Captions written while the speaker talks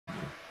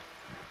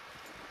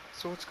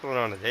So what's going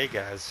on today,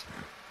 guys?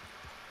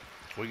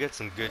 We got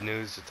some good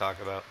news to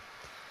talk about.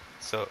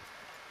 So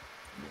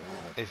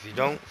if you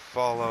don't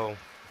follow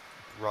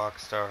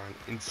Rockstar on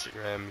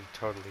Instagram, you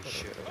totally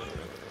should,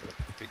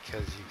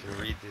 because you can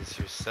read this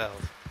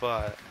yourself.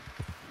 But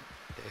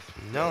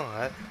if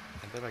not,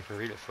 I bet I can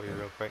read it for you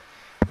real quick.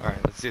 Alright,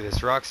 let's do this.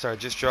 Rockstar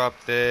just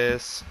dropped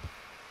this,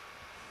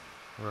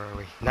 where are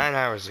we? 9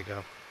 hours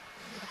ago.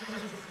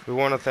 We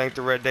want to thank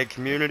the Red Dead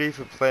community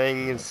for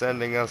playing and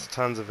sending us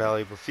tons of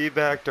valuable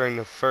feedback during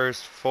the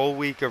first full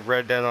week of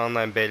Red Dead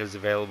Online betas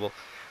available.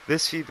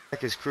 This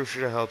feedback is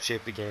crucial to help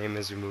shape the game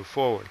as we move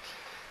forward.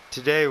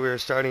 Today we are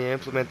starting to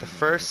implement the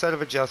first set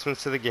of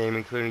adjustments to the game,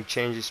 including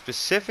changes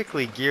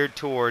specifically geared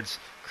towards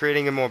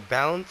creating a more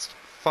balanced,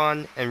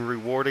 fun, and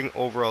rewarding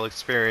overall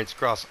experience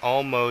across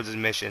all modes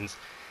and missions.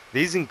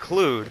 These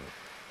include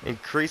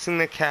increasing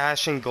the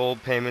cash and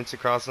gold payments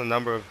across a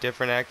number of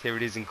different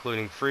activities,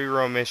 including free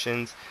roam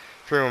missions,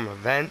 free roam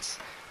events,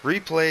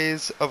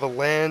 replays of a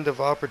Land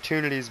of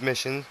Opportunities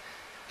mission,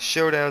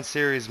 showdown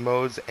series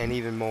modes, and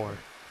even more.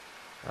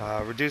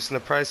 Reducing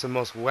the price of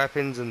most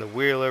weapons in the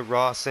Wheeler,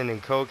 Rawson,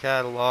 and Co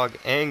catalog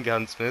and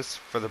gunsmiths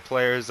for the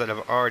players that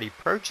have already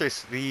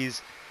purchased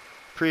these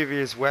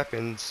previous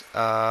weapons.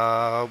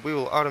 We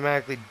will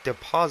automatically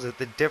deposit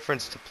the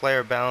difference to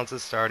player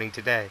balances starting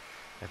today.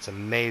 That's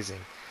amazing.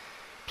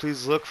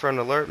 Please look for an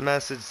alert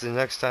message the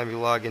next time you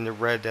log into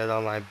Red Dead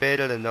Online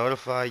Beta to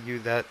notify you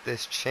that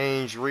this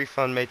change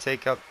refund may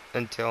take up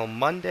until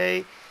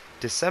Monday,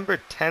 December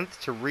 10th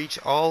to reach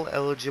all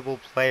eligible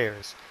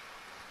players.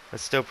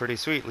 That's still pretty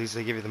sweet, at least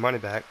they give you the money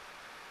back.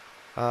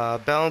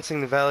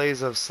 Balancing the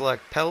values of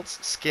select pelts,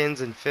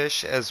 skins, and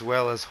fish, as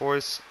well as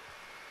horse,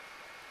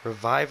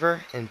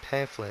 reviver, and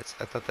pamphlets.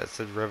 I thought that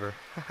said river.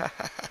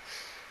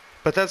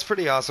 But that's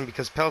pretty awesome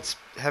because pelts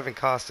haven't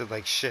costed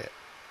like shit.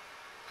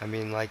 I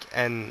mean, like,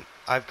 and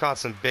I've caught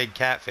some big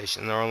catfish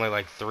and they're only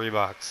like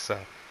 $3, so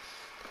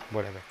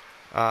whatever.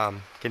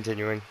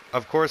 Continuing.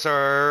 Of course,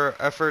 our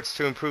efforts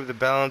to improve the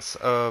balance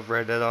of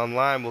Red Dead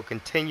Online will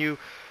continue.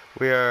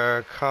 We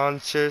are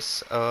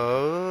conscious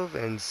of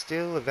and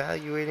still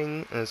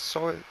evaluating an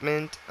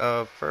assortment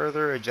of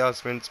further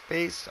adjustments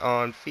based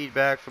on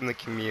feedback from the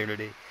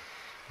community.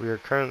 We are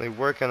currently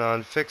working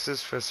on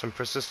fixes for some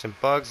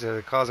persistent bugs that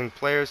are causing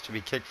players to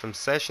be kicked from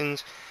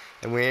sessions,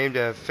 and we aim to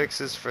have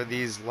fixes for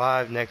these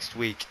live next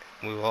week.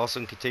 We will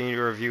also continue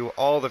to review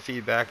all the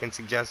feedback and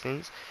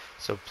suggestions,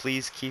 so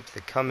please keep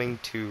them coming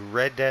to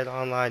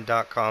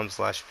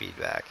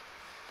reddeadonline.com/feedback.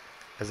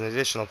 As an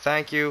additional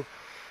thank you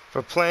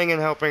for playing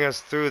and helping us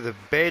through the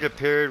beta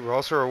period, we're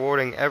also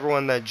rewarding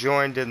everyone that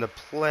joined in the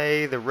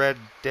play the Red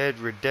Dead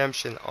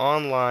Redemption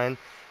Online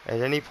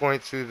at any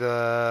point through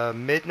the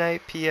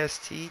midnight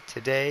PST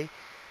today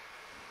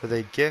with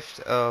a gift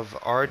of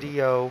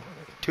RDO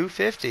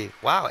 250.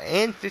 Wow,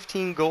 and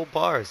 15 gold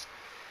bars.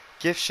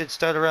 Gifts should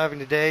start arriving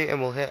today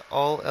and will hit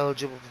all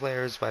eligible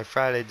players by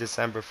Friday,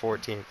 December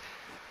 14th.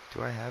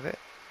 Do I have it?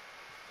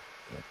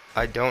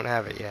 I don't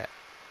have it yet.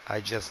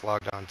 I just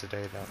logged on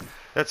today, though.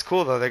 That's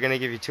cool, though. They're going to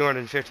give you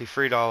 $250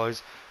 free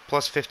dollars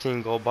plus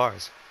 15 gold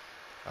bars.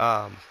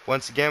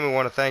 Once again, we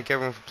want to thank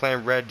everyone for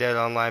playing Red Dead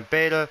Online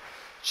Beta,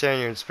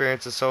 sharing your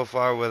experiences so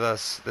far with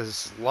us.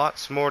 There's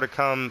lots more to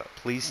come.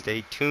 Please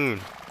stay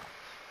tuned.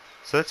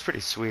 So that's pretty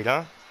sweet,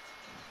 huh?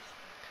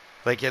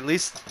 Like, at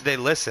least they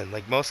listen.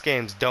 Like, most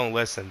games don't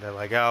listen. They're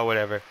like, oh,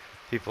 whatever.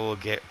 People will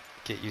get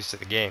used to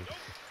the game.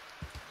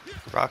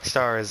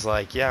 Rockstar is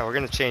like, yeah, we're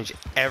going to change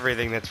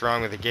everything that's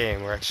wrong with the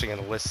game. We're actually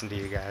going to listen to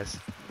you guys.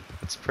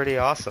 It's pretty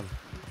awesome.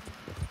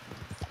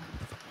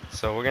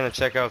 So we're going to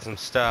check out some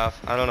stuff.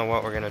 I don't know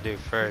what we're going to do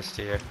first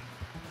here.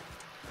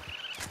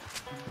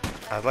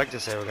 I'd like to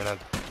say we're going to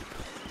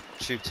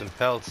shoot some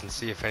pelts and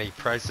see if any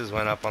prices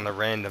went up on the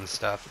random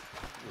stuff.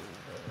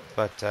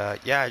 But,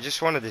 yeah, I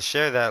just wanted to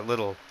share that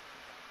little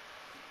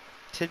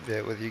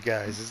tidbit with you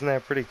guys. Isn't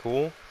that pretty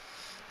cool?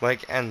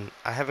 Like, and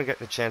I haven't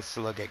gotten a chance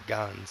to look at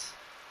guns.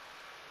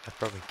 I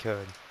probably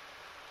could.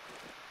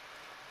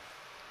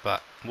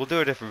 But we'll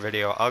do a different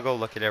video. I'll go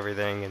look at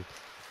everything, and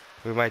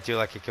we might do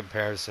like a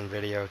comparison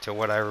video to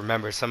what I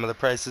remember some of the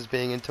prices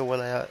being into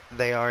what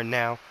they are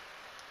now.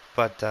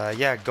 But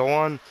yeah, go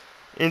on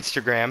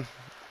Instagram,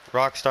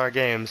 Rockstar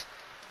Games,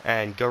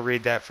 and go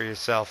read that for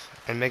yourself.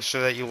 And make sure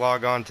that you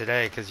log on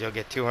today, because you'll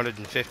get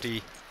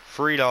 250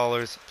 free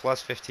dollars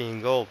plus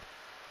 15 gold.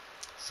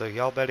 So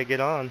y'all better get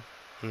on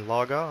and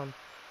log on.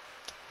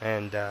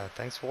 And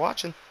thanks for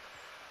watching.